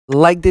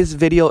Like this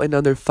video in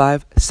under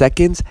 5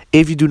 seconds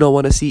if you do not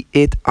want to see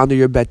it under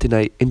your bed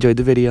tonight. Enjoy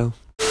the video.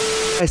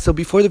 Guys, so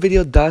before the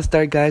video does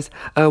start, guys,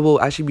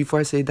 well, actually, before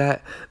I say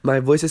that, my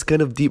voice is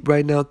kind of deep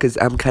right now because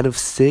I'm kind of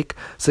sick.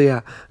 So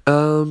yeah,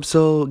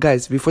 so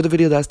guys, before the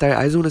video does start,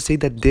 I just want to say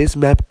that this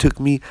map took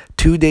me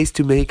 2 days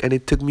to make, and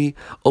it took me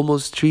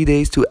almost 3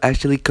 days to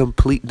actually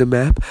complete the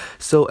map.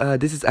 So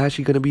this is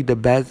actually gonna be the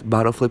best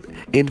bottle flip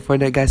in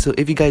Fortnite, guys. So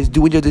if you guys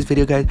do enjoy this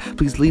video, guys,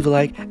 please leave a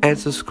like and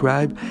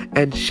subscribe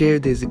and share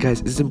this,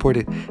 guys. This is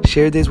important.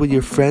 Share this with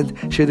your friends,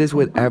 share this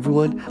with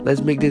everyone. Let's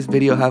make this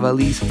video have at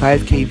least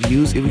 5K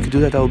views. If we could do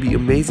that, that would be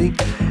amazing.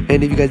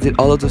 And if you guys did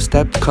all of those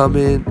steps,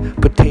 comment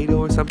potato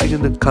or something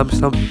in the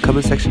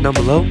comment section down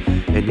below.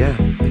 And yeah,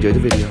 enjoy the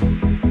video.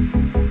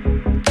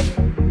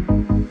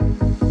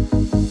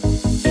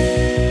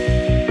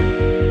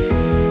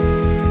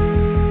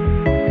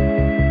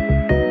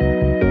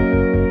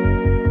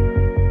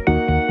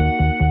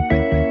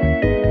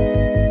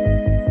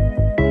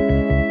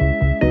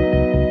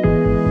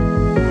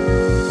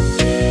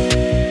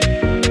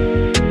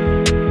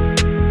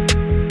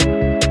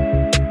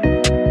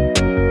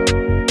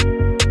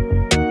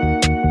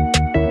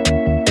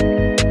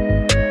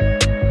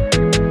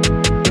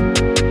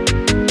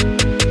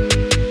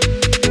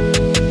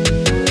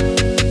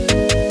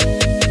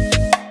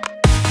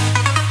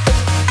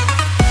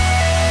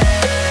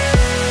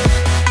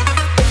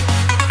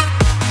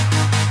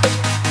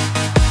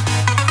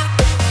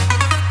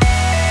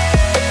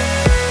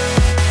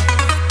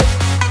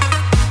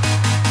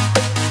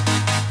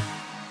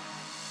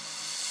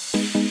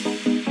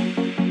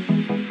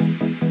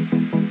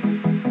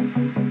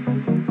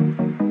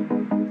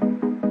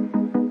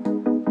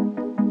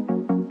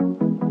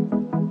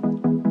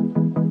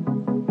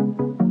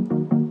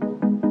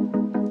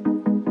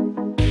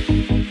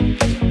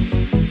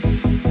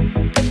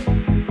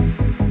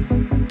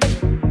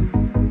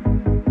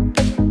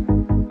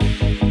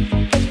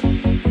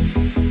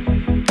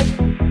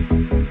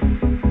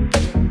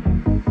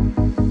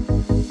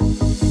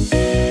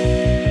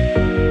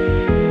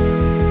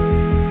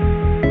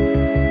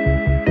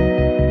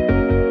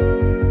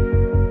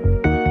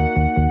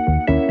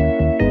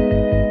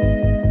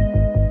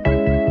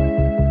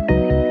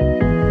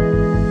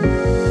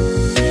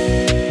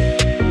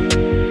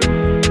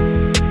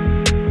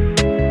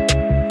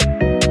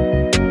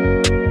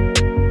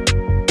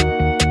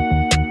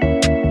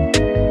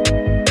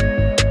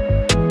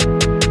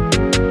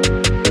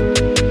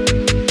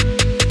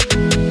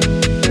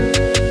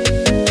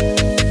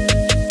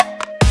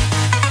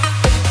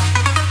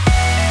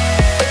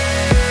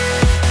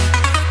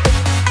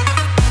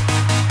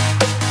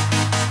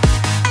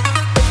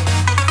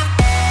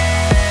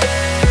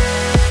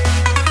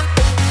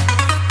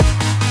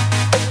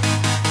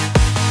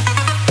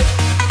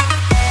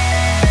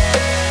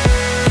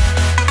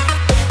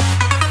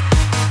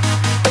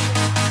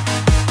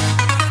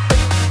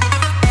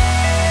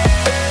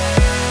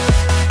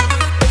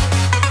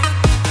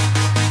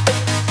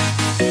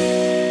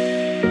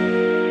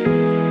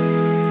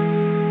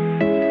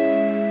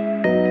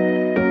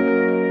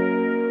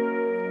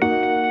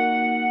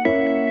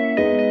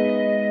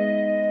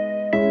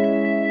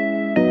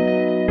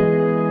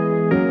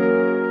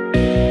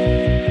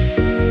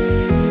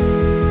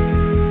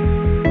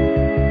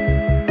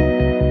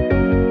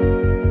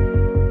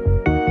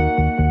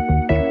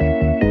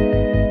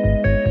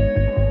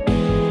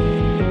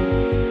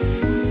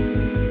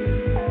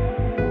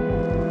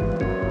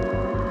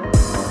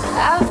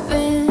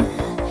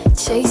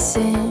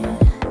 Chasing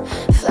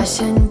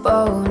flesh and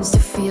bones to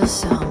feel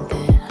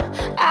something.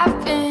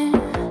 I've been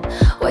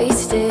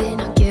wasted,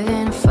 not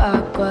giving a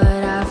fuck what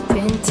I've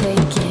been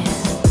taking.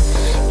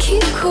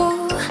 Keep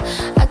cool,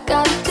 I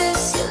got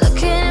this. You're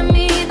looking at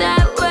me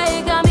that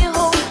way, got me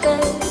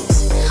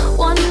hopeless.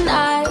 One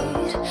night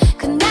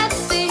could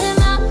never be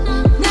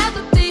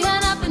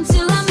enough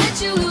until I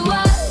met you. It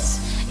was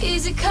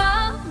easy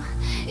come,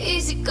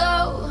 easy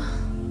go.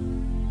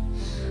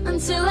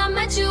 Until I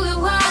met you, it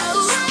was